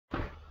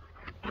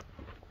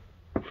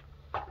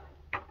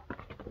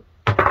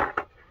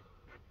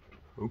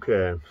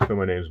Okay, so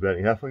my name is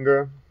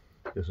Heflinger.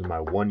 This is my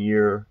 1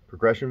 year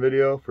progression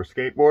video for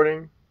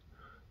skateboarding.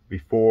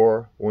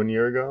 Before 1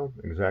 year ago,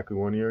 exactly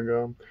 1 year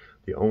ago,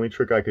 the only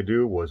trick I could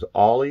do was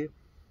ollie,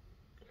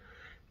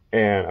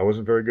 and I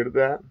wasn't very good at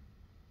that.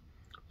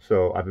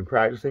 So I've been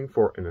practicing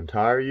for an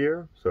entire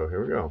year. So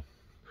here we go.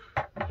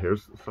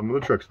 Here's some of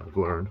the tricks I've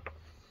learned.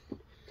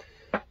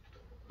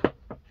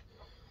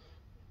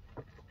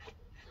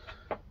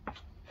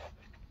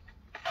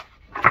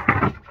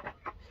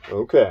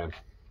 Okay,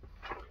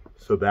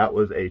 so that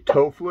was a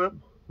toe flip,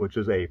 which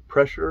is a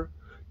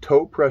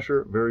toe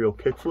pressure varial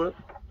kick flip.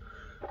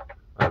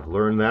 I've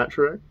learned that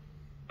trick.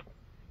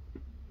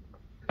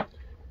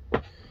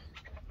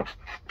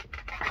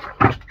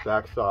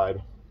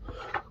 Backside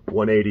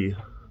 180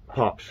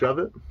 pop shove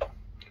it,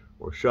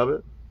 or shove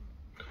it.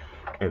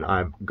 And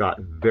I've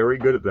gotten very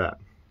good at that.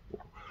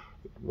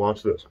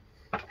 Watch this.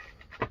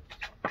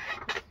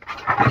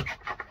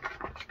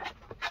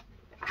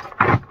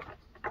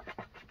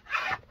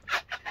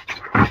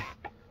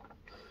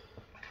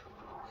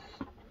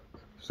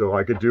 So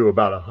I could do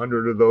about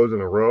 100 of those in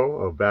a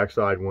row of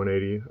backside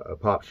 180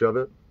 pop shove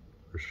it,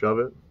 or shove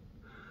it.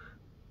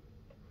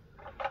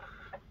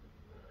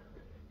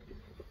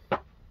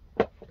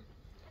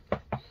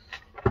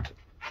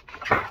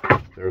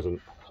 There's an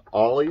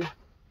ollie.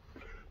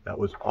 That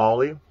was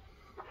ollie.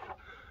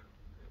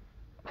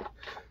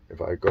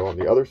 If I go on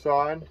the other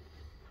side,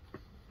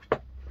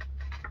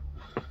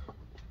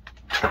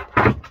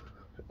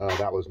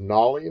 that was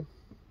nollie.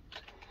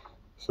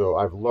 So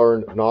I've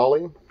learned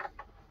nollie.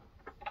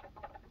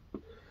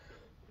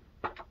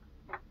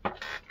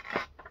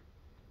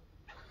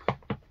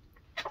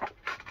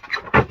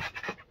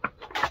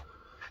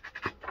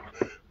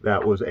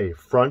 That was a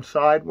front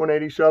side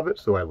 180 shove it,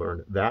 so I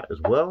learned that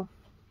as well.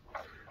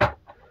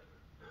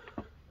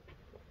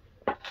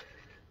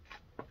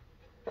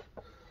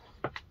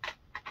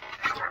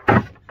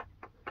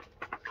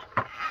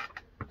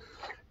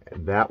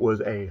 And that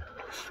was a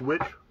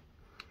switch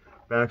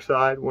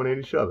backside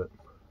 180 shove it.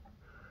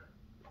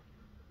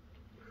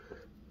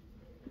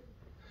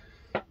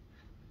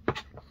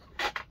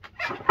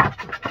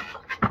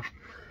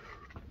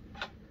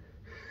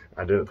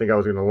 I didn't think I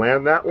was going to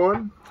land that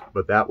one,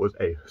 but that was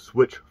a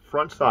switch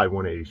front side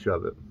 180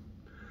 shove it.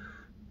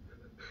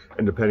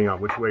 And depending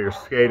on which way you're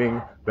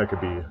skating, that could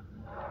be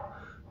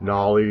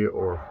nollie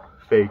or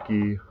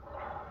fakie,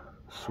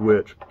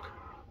 switch.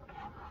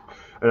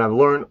 And I've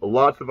learned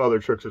lots of other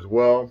tricks as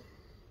well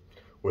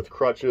with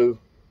crutches.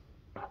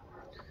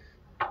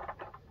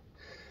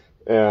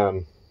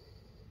 And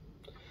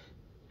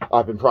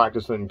I've been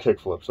practicing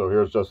kickflip. So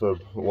here's just a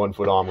 1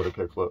 foot on with a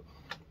kickflip.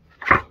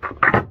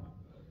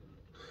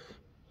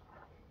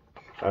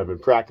 I've been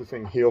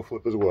practicing heel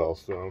flip as well,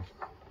 so.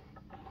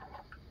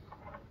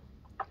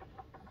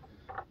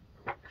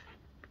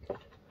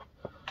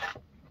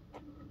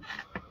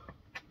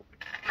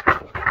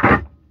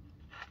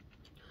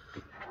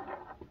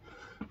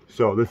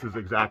 So this is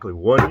exactly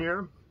 1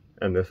 year,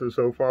 and this is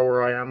so far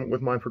where I am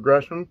with my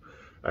progression.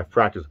 I've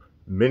practiced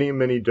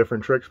many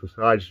different tricks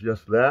besides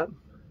just that.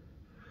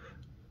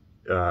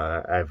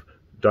 I've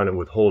done it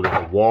with holding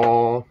a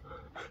wall.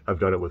 I've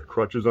done it with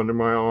crutches under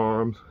my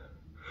arms.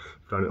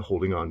 Done it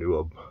holding onto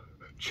a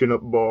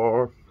chin-up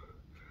bar,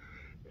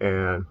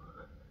 and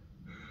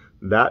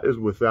that is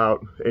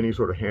without any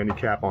sort of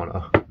handicap on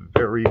a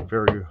very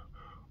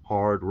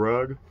hard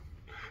rug.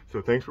 So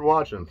thanks for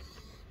watching.